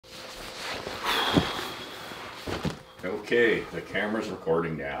Okay, the camera's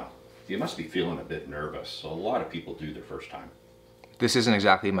recording now. You must be feeling a bit nervous. A lot of people do their first time. This isn't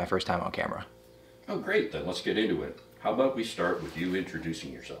exactly my first time on camera. Oh great, then let's get into it. How about we start with you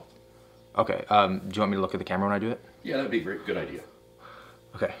introducing yourself? Okay, do you want me to look at the camera when I do it? Yeah, that'd be a great, good idea.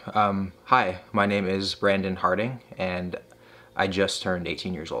 Okay, hi, my name is Brandon Harding, and I just turned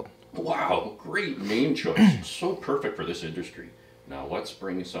 18 years old. Wow, great name choice. So perfect for this industry. Now let's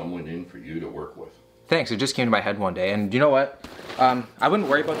bring someone in for you to work with. Thanks, it just came to my head one day, and you know what? I wouldn't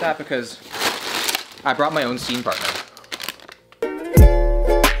worry about that because I brought my own scene partner.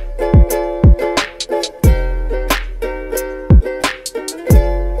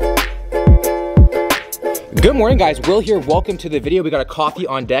 Good morning guys, Will here, welcome to the video. We got a coffee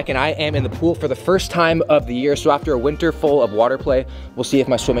on deck and I am in the pool for the first time of the year. So after a winter full of water play, we'll see if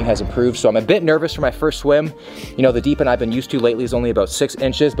my swimming has improved. So I'm a bit nervous for my first swim. You know, the deep end I've been used to lately is only about 6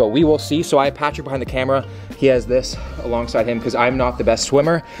 inches, but we will see. So I have Patrick behind the camera. He has this alongside him because I'm not the best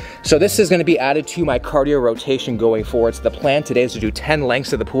swimmer. So this is gonna be added to my cardio rotation going forward. So the plan today is to do 10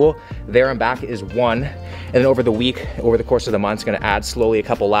 lengths of the pool. There and back is 1. And then over the week, over the course of the month, gonna add slowly a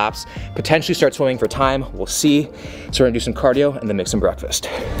couple laps, potentially start swimming for time. We'll see. So we're gonna do some cardio and then make some breakfast.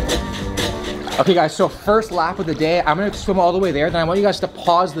 Okay guys, so first lap of the day, I'm gonna swim all the way there. Then I want you guys to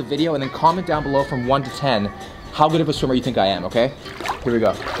pause the video and then comment down below from 1 to 10 how good of a swimmer you think I am, okay? Here we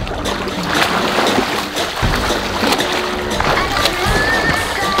go.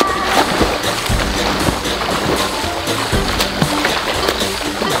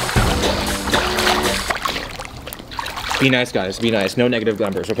 Be nice guys, be nice. No negative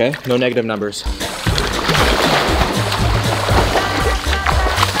numbers, okay? No negative numbers.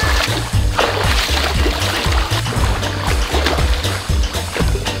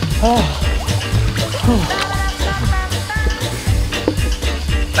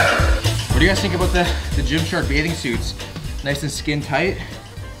 What do you guys think about the Gymshark bathing suits? Nice and skin tight?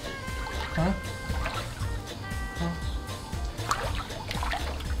 Huh?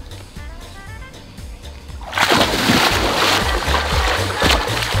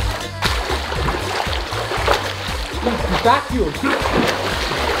 Vacuum!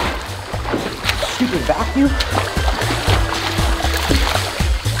 Stupid vacuum!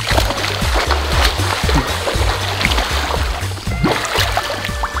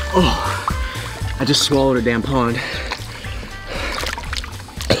 Oh, I just swallowed a damn pond.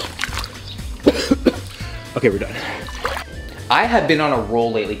 Okay, we're done. I have been on a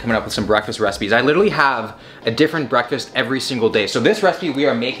roll lately coming up with some breakfast recipes. I literally have a different breakfast every single day. So this recipe we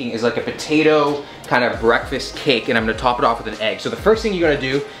are making is like a potato kind of breakfast cake, and I'm gonna top it off with an egg. So the first thing you gotta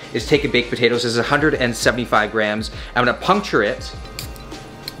do is take a baked potato. This is 175 grams. I'm gonna puncture it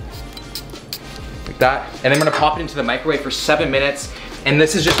like that, and I'm gonna pop it into the microwave for 7 minutes. And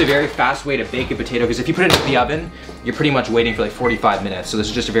this is just a very fast way to bake a potato, because if you put it into the oven, you're pretty much waiting for like 45 minutes. So this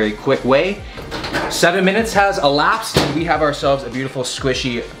is just a very quick way. 7 minutes has elapsed, and we have ourselves a beautiful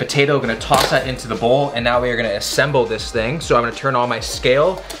squishy potato. We're gonna toss that into the bowl, and now we are gonna assemble this thing. So I'm gonna turn on my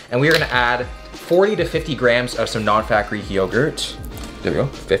scale, and we are gonna add 40 to 50 grams of some non-fat Greek yogurt. There we go,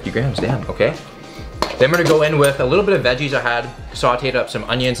 50 grams, damn, okay. Then we're gonna go in with a little bit of veggies. I had sauteed up some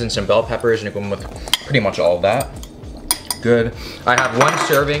onions and some bell peppers, and I'm going with pretty much all of that. Good. I have 1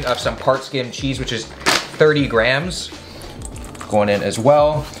 serving of some part skim cheese, which is 30 grams. Going in as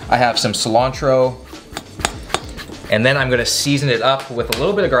well. I have some cilantro. And then I'm gonna season it up with a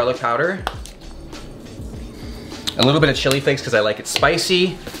little bit of garlic powder. A little bit of chili flakes because I like it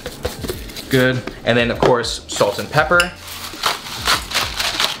spicy. Good. And then of course, salt and pepper.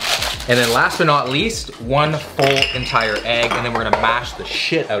 And then last but not least, 1 full entire egg. And then we're gonna mash the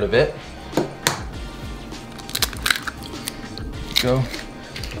shit out of it. Go.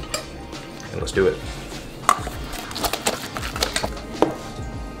 And let's do it.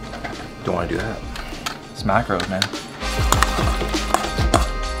 Don't want to do that. It's macros, man.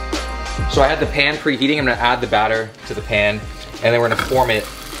 So I had the pan preheating. I'm gonna add the batter to the pan, and then we're gonna form it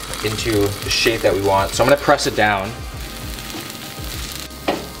into the shape that we want. So I'm gonna press it down.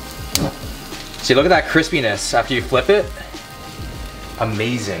 See, look at that crispiness after you flip it.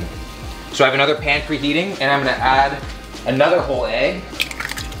 Amazing. So I have another pan preheating, and I'm gonna add another whole egg,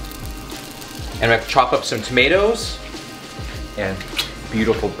 and I'm gonna chop up some tomatoes, and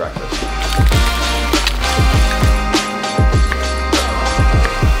beautiful breakfast.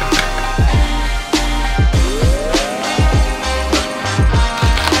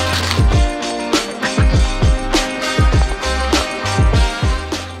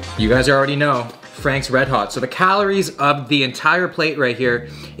 You guys already know, Frank's Red Hot. So the calories of the entire plate right here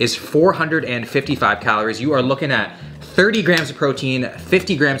is 455 calories. You are looking at 30 grams of protein,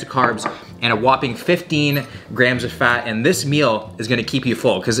 50 grams of carbs, and a whopping 15 grams of fat, and this meal is gonna keep you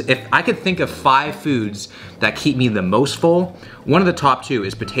full. Because if I could think of 5 foods that keep me the most full, one of the top 2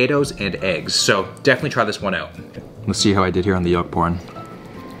 is potatoes and eggs. So definitely try this one out. Let's see how I did here on the yolk porn.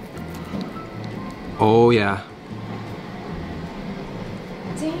 Oh yeah.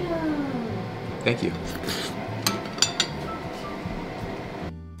 Damn. Thank you.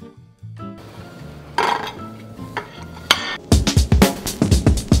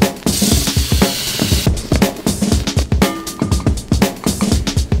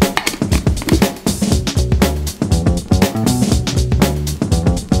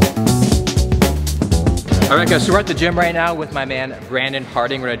 All right guys, so we're at the gym right now with my man, Brandon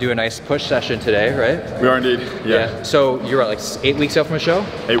Harding. We're gonna do a nice push session today, right? We are indeed, yeah. So you're like 8 weeks out from a show?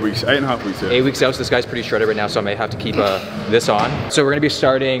 8 weeks, 8.5 weeks, yeah. 8 weeks out, so this guy's pretty shredded right now, so I may have to keep this on. So we're gonna be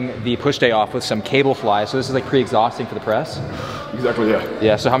starting the push day off with some cable flies. So this is like pre-exhausting for the press? Exactly, yeah.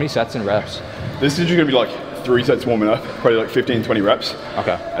 Yeah, so how many sets and reps? This is usually gonna be like 3 sets warming up, probably like 15, 20 reps.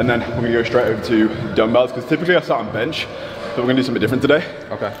 Okay. And then we're gonna go straight over to dumbbells, because typically I start on bench, but we're gonna do something different today.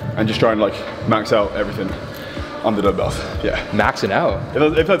 Okay. And just try and like max out everything on the dumbbells, yeah. Maxing out?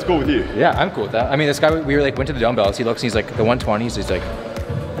 If that's cool with you. Yeah, I'm cool with that. I mean, this guy, we were like, went to the dumbbells, he looks, he's like, the 120s, he's like,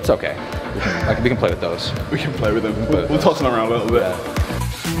 it's okay. We can play with those. We can play with them. We'll toss them around a little bit. Yeah.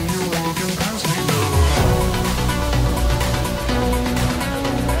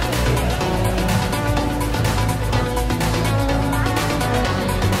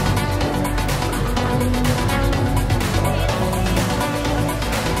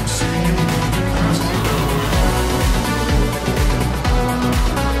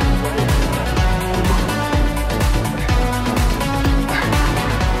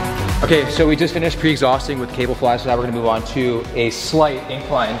 Okay, so we just finished pre-exhausting with cable flies, so now we're gonna move on to a slight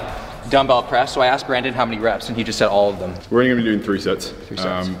incline dumbbell press. So I asked Brandon how many reps, and he just said all of them. We're only gonna be doing 3 sets. 3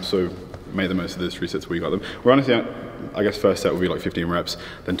 sets. So make the most of those 3 sets where you got them. We're honestly, I guess first set will be like 15 reps,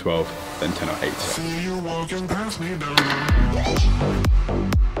 then 12, then 10 or 8. See you walking past me down.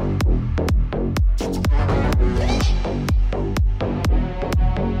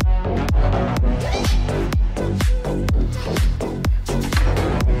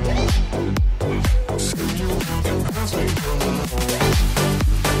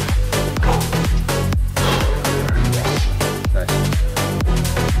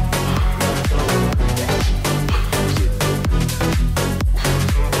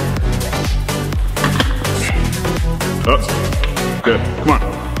 Oh, good, come on.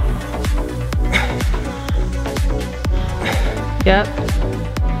 Yep.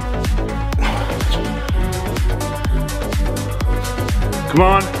 Come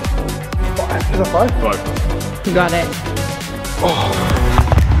on. 5, is that 5? 5. You got it.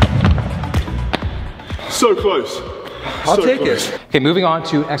 So close. I'll So take close. it. Okay, moving on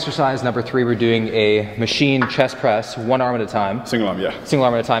to exercise number 3, we're doing a machine chest press, 1 arm at a time. Single arm, yeah. Single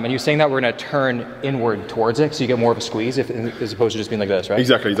arm at a time, and you're saying that we're gonna turn inward towards it, so you get more of a squeeze as opposed to just being like this, right?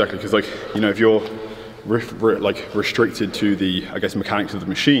 Exactly, because like, you know, if you're restricted to the, I guess, mechanics of the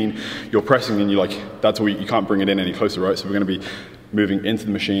machine, you're pressing and you that's all, you can't bring it in any closer, right? So we're gonna be moving into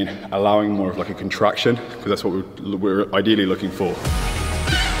the machine, allowing more of like a contraction, because that's what we're ideally looking for.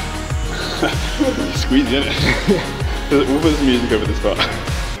 Squeeze in it. We'll put some music over this part.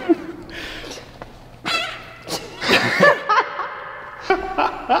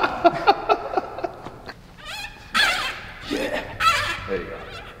 Yeah. There you go.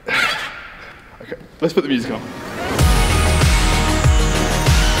 Okay, let's put the music on.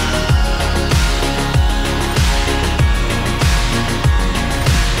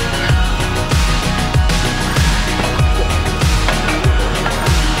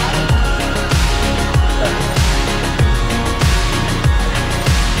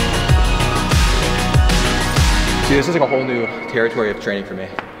 See, this is like a whole new territory of training for me.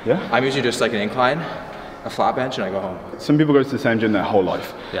 Yeah? I'm usually just like an incline, a flat bench, and I go home. Some people go to the same gym their whole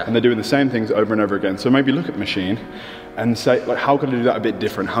life, Yeah. and they're doing the same things over and over again. So maybe look at the machine and say, like, how could I do that a bit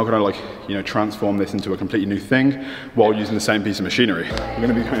different? How could I, like, you know, transform this into a completely new thing while using the same piece of machinery? We're going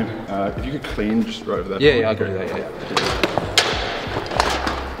to be going, if you could clean just right over there. Yeah, I'll go do that, yeah.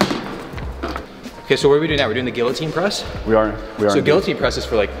 Okay, so what are we doing now? We're doing the guillotine press? We are. So indeed. guillotine press is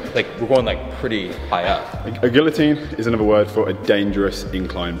for like we're going like pretty high up. A guillotine is another word for a dangerous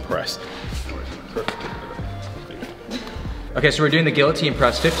incline press. Okay, so we're doing the guillotine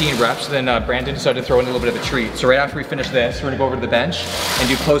press, 15 reps, then Brandon decided to throw in a little bit of a treat. So right after we finish this, we're gonna go over to the bench and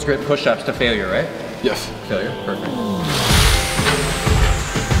do closed grip push-ups to failure, right? Yes. Failure, perfect.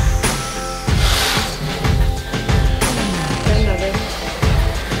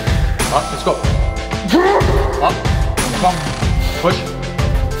 Up, let's go. Up, come on, push.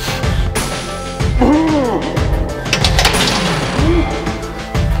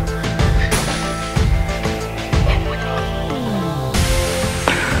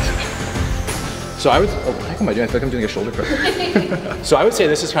 So I would, oh, what the heck am I doing? I feel like I'm doing a shoulder press. So I would say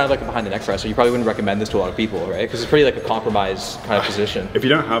this is kind of like a behind the neck press, so you probably wouldn't recommend this to a lot of people, right? Because it's pretty like a compromise kind of position. If you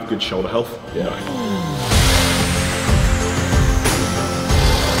don't have good shoulder health, yeah. No.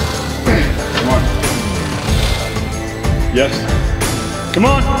 Come on. Yes. Come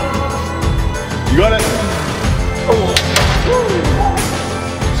on. You got it. Oh.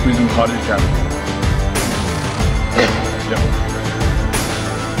 Squeeze them as hard as you can. Yep.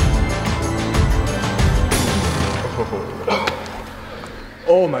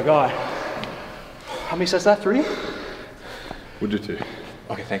 Oh my God. How many sets is that? 3? We'll do 2.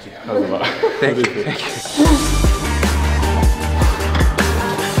 Okay, thank you. That was a lot. Thank you. Thank you.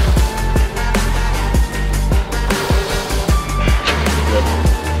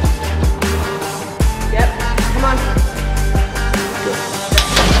 Yep, come on. Good.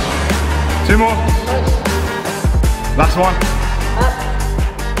 2 more. Last one. Up.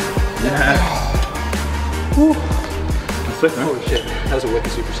 Yeah. Woo. That's sick, man. Holy shit, that was a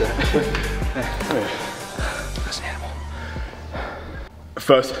wicked superset. That's an animal.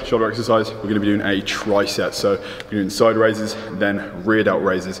 First shoulder exercise, we're going to be doing a tricep. So we're doing side raises, then rear delt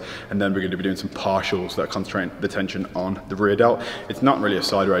raises, and then we're going to be doing some partials that concentrate the tension on the rear delt. It's not really a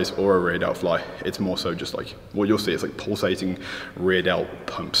side raise or a rear delt fly. It's more so just like, what you'll see, it's like pulsating rear delt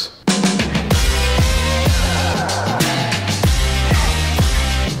pumps.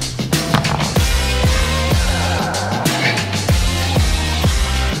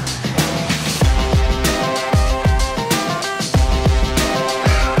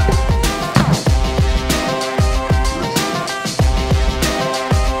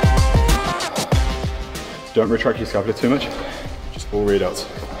 Don't retract your scapula too much, just full rear delts.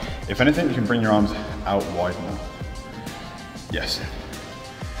 If anything, you can bring your arms out wide more. Yes.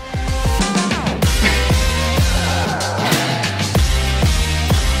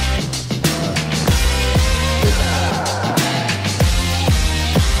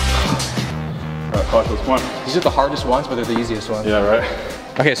 Right, partials, come on. These are the hardest ones, but they're the easiest ones. Yeah, right.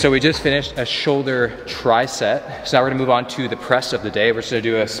 Okay, so we just finished a shoulder tricep. So now we're gonna move on to the press of the day. We're just gonna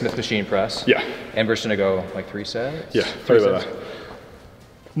do a Smith machine press. Yeah. And we're just gonna go like 3 sets? Yeah, sorry about that.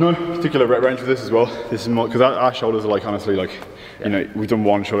 No particular rep range for this as well. This is more, because our shoulders are like, honestly, like, you know, we've done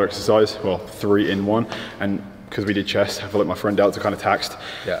 1 shoulder exercise, well, 3 in 1, and because we did chest, I feel like my front delts are kind of taxed.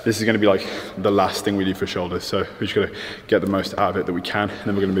 Yeah. This is gonna be like the last thing we do for shoulders, so we're just gonna get the most out of it that we can, and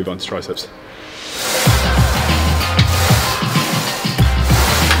then we're gonna move on to triceps.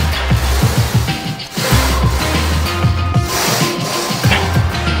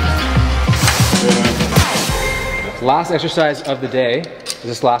 Last exercise of the day. Is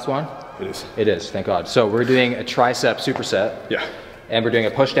this last one? It is. It is, thank God. So we're doing a tricep superset. Yeah. And we're doing a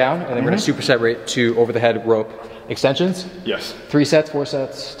push down, and then we're gonna superset right to over the head rope extensions. Yes. 3 sets, 4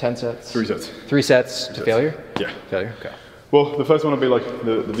 sets, 10 sets? 3 sets. 3 sets to failure? Yeah. Failure, okay. Well, the first one will be like,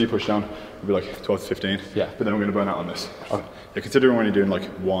 the V push down will be like 12 to 15. Yeah. But then we're gonna burn out on this. Okay. Yeah, considering when you're doing like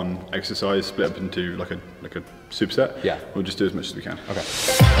 1 exercise split up into like a superset, yeah, we'll just do as much as we can. Okay.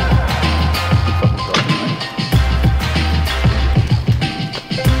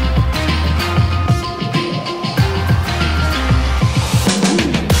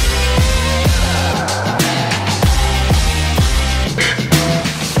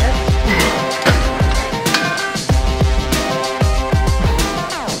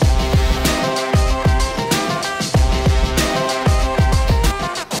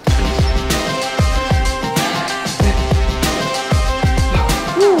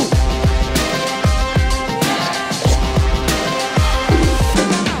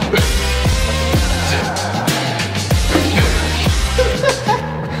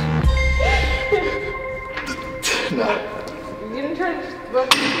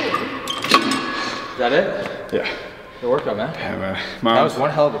 Is that it? Yeah. Good workout, man. Yeah, man. That was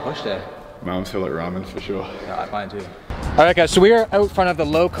one hell of a push day. My arms feel like ramen for sure. Yeah, mine too. All right, guys, so we are out front of the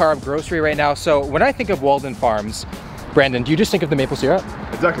low carb grocery right now. So when I think of Walden Farms, Brandon, do you just think of the maple syrup?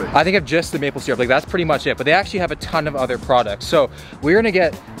 Exactly. I think of just the maple syrup, like that's pretty much it, but they actually have a ton of other products. So we're gonna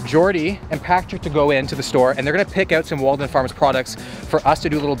get Jordy and Patrick to go into the store and they're gonna pick out some Walden Farms products for us to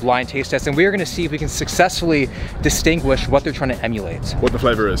do a little blind taste test, and we're gonna see if we can successfully distinguish what they're trying to emulate. What the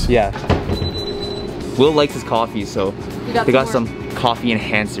flavor is. Yeah. Will likes his coffee, so they got some coffee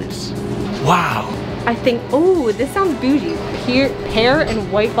enhancers. Wow. I think, oh, this sounds bougie. Pear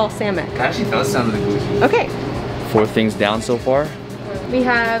and white balsamic. It actually does sound really bougie. Okay. 4 things down so far. We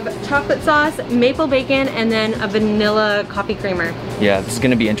have chocolate sauce, maple bacon, and then a vanilla coffee creamer. Yeah, this is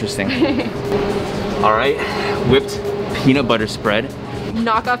gonna be interesting. All right, whipped peanut butter spread.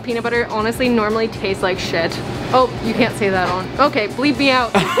 Knockoff peanut butter honestly normally tastes like shit. Oh, you can't say that on. Okay, bleep me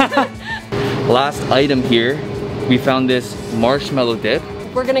out. Last item here, we found this marshmallow dip.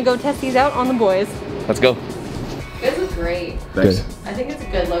 We're gonna go test these out on the boys. Let's go. This is great. Thanks. I think it's a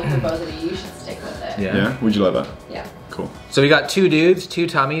good look for both of you. You should stick with it. Yeah? Would you like that? Yeah. Cool. So we got 2 dudes, 2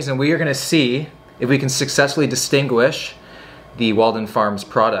 tummies, and we are gonna see if we can successfully distinguish the Walden Farms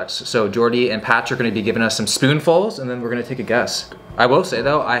products. So Jordy and Patch are gonna be giving us some spoonfuls, and then we're gonna take a guess. I will say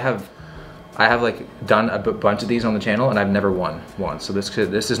though, I have like done a bunch of these on the channel, and I've never won one. So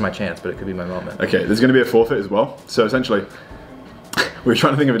this is my chance, but it could be my moment. Okay, there's gonna be a forfeit as well. So essentially, we're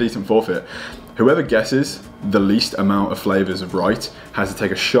trying to think of a decent forfeit. Whoever guesses the least amount of flavors right has to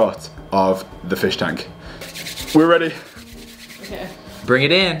take a shot of the fish tank. We're ready. Okay. Bring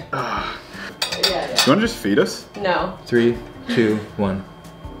it in. Yeah. You wanna just feed us? No. 3, 2, 1.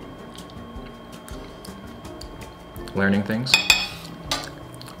 Learning things.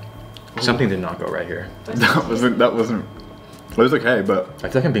 Something did not go right here. That wasn't, well, it was okay, but. I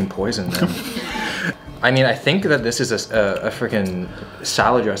feel like I'm being poisoned then. I mean, I think that this is a freaking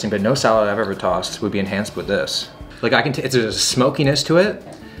salad dressing, but no salad I've ever tossed would be enhanced with this. Like I can, there's a smokiness to it.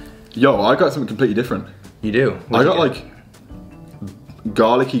 Yo, I got something completely different. You do? I got like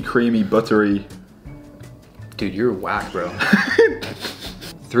garlicky, creamy, buttery. Dude, you're whack, bro.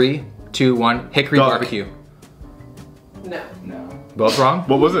 3, 2, 1, hickory Duck. barbecue. No. Both wrong?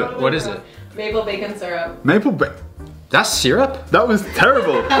 What was it? What is it? Maple bacon syrup. Maple That's syrup? That was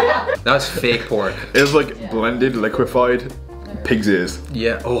terrible. That was fake pork. It was like blended, liquefied pig's ears.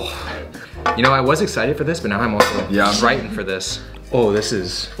 Yeah, oh. You know, I was excited for this, but now I'm also frightened for this. Oh, this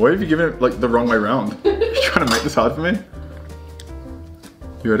is... Why have you given it like the wrong way around? You trying to make this hard for me?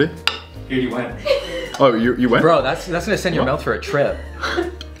 You ready? Here you went. Oh, you went? Bro, that's gonna send your mouth for a trip.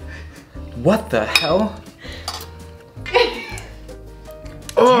 What the hell?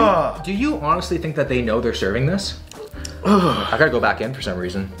 Do you honestly think that they know they're serving this? I gotta go back in for some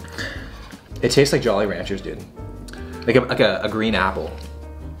reason. It tastes like Jolly Ranchers, dude. Like a green apple.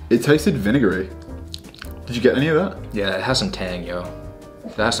 It tasted vinegary. Did you get any of that? Yeah, it has some tang, yo.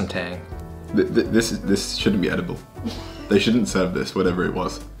 It has some tang. This shouldn't be edible. They shouldn't serve this, whatever it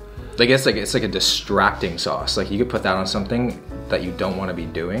was. Like it's like a distracting sauce. Like you could put that on something that you don't want to be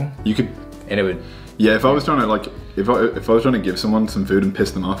doing. You could, and it would. Yeah, if I was trying to like, if I was trying to give someone some food and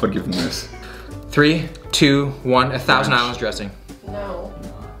piss them off, I'd give them this. 3, 2, 1. 1,000 Islands dressing. No.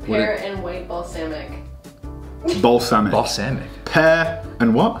 Pear and white balsamic. Balsamic. Balsamic. Pear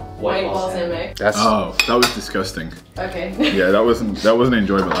and what? White balsamic. That's. Oh, that was disgusting. Okay. Yeah, that wasn't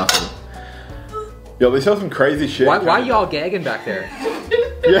enjoyable at all. Yo, they sell some crazy shit. Why y'all gagging back there?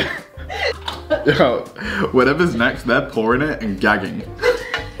 Yeah. Yo, whatever's next, they're pouring it and gagging.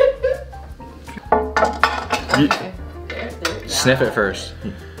 Sniff it first.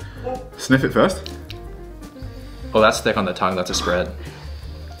 Sniff it first? Oh, that's thick on the tongue. That's a spread.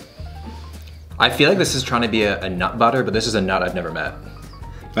 I feel like this is trying to be a nut butter, but this is a nut I've never met.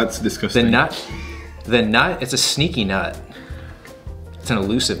 That's disgusting. The nut, it's a sneaky nut. It's an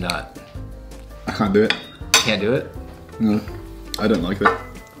elusive nut. I can't do it. Can't do it? No, I don't like that.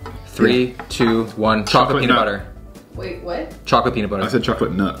 3, 2, 1. Chocolate peanut nut. butter. Wait, what? Chocolate peanut butter. I said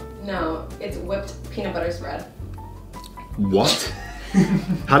chocolate nut. No, it's whipped peanut butter spread. What?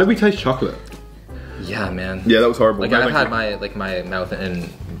 How did we taste chocolate? Yeah, man. Yeah, that was horrible. Like I've had my mouth in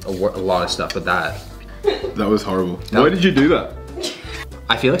a lot of stuff, but that. That was horrible. No. Why did you do that?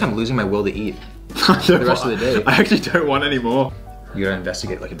 I feel like I'm losing my will to eat for the rest of the day. I actually don't want any more. You gotta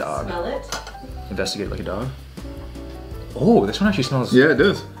investigate like a dog. Smell it? Investigate like a dog. Oh, this one actually smells. Yeah, it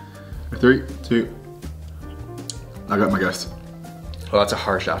does. 3, 2. I got my guess. Oh, that's a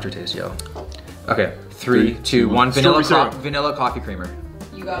harsh aftertaste, yo. Okay, 3, 2, 1. Vanilla coffee creamer.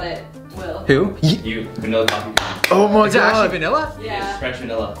 You got it, Will. Who? You, vanilla coffee. Oh my Is it god. actually vanilla? Yeah. French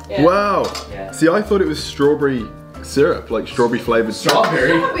vanilla. Yeah. Wow. Yeah. See, I thought it was strawberry syrup, like strawberry flavored.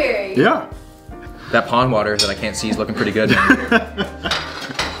 Strawberry. Strawberry. Yeah. That pond water that I can't see is looking pretty good.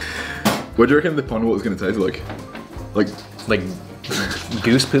 What do you reckon the pond water's gonna taste like? Like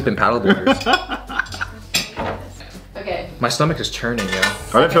goose poop and paddle boarders. Okay, My stomach is churning, yo.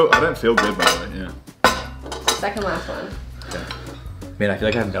 I don't feel good by the way. Yeah. second last one. Man, I feel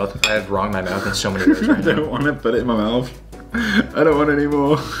like I have wronged my mouth in so many ways I right now. don't want to put it in my mouth. I don't want any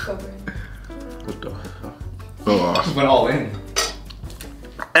more. Go for it. What the fuck? Oh. Went all in.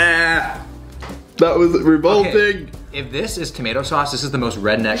 Ah, that was revolting. Okay, if this is tomato sauce, this is the most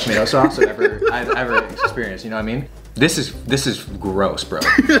redneck tomato sauce I've ever experienced. You know what I mean? This is gross, bro.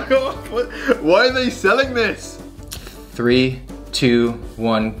 Why are they selling this? 3, 2,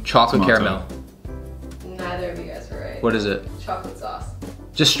 1. Chocolate Tomato. caramel. Neither of you guys were right. What is it? Chocolate sauce.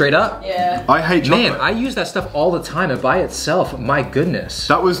 Just straight up? Yeah. I hate chocolate. Man, I use that stuff all the time and by itself. My goodness.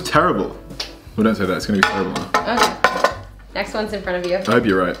 That was terrible. Well, don't say that. It's gonna be terrible now. Okay. Next one's in front of you. I hope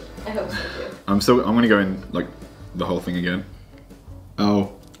you're right. I hope so too. I'm gonna go in like the whole thing again.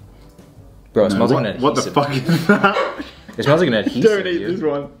 Oh. Bro, it No, smells like an adhesive. what the fuck is that? It smells like an adhesive, Don't eat dude. this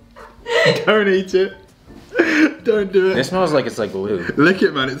one. Don't eat it. Don't do it. It smells like it's like glue. Lick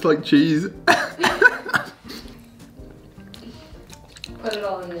it, man. It's like cheese. Put it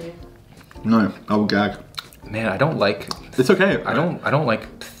all in there. No, I will gag. Man, I don't like. It's okay. I don't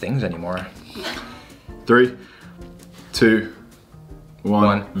like things anymore. 3, 2,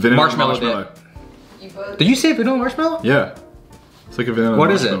 1. Vanilla Marshmallow dip. You both. Did you say vanilla marshmallow? Yeah. It's like a vanilla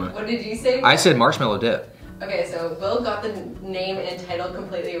What is it? marshmallow. What did you say? I said marshmallow dip. Okay, so Will got the name and title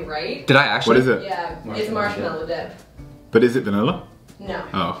completely right. Did I actually? What is it? Yeah, it's marshmallow dip. But is it vanilla? No.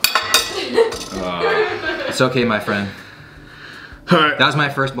 Oh. It's okay, my friend. Alright. That was my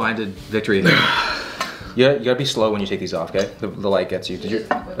first blinded victory. You gotta be slow when you take these off, okay? The light gets you. Did you?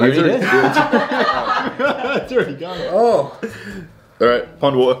 Oh, you did? It's already gone. Oh. Alright,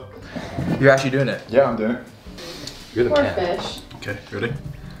 pond water. You're actually doing it. Yeah, I'm doing it. You're the Poor man. fish. Okay, ready?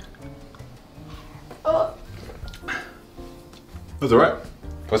 Oh. That was alright.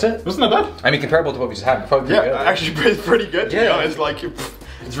 Was it? Wasn't that bad? I mean, comparable to what we just had. Probably pretty Yeah, good. actually it's pretty good to be Yeah. honest. Like,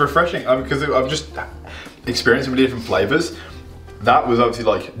 it's refreshing because I've just experienced so many different flavors. That was obviously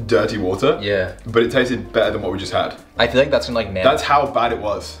like dirty water. Yeah. But it tasted better than what we just had. I feel like that's gonna like That's how bad it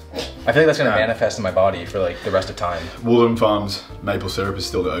was. I feel like that's gonna Yeah. manifest in my body for like the rest of time. Walden Farms maple syrup is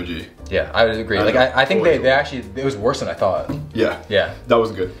still the OG. Yeah, I would agree. I Like know. I think they actually it was worse than I thought. Yeah. Yeah. That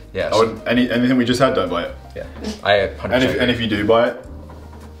wasn't good. Yeah, I wouldn't, anything we just had, don't buy it. Yeah. I 100%. And if you do buy it,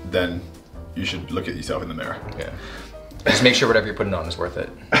 then you should look at yourself in the mirror. Yeah. Just make sure whatever you're putting on is worth it.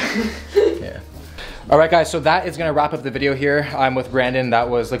 Yeah. All right, guys. So that is gonna wrap up the video here. I'm with Brandon. That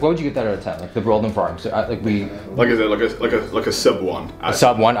was like, what would you get that out of 10? Like the Walden Farms. Like we. Like is it like a sub 1? A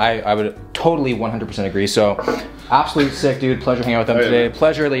sub 1. I would totally 100% agree. So, absolute sick, dude. Pleasure hanging out with them Oh, yeah, today. man.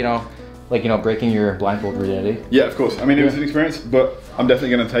 Pleasure, breaking your blindfold virginity. Yeah, of course. I mean, it was an experience, but I'm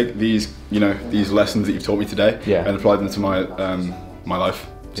definitely going to take these, these lessons that you've taught me today and apply them to my my life.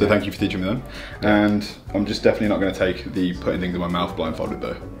 So thank you for teaching me them. And I'm just definitely not going to take the putting things in my mouth blindfolded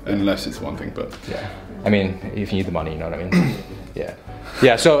though, unless it's one thing. But Yeah. I mean, if you need the money, you know what I mean. Yeah.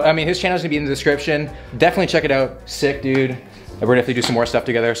 Yeah. So I mean, his channel is gonna be in the description. Definitely check it out. Sick, dude. We're gonna definitely do some more stuff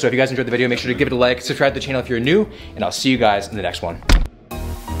together. So if you guys enjoyed the video, make sure to give it a like, subscribe to the channel if you're new, and I'll see you guys in the next one.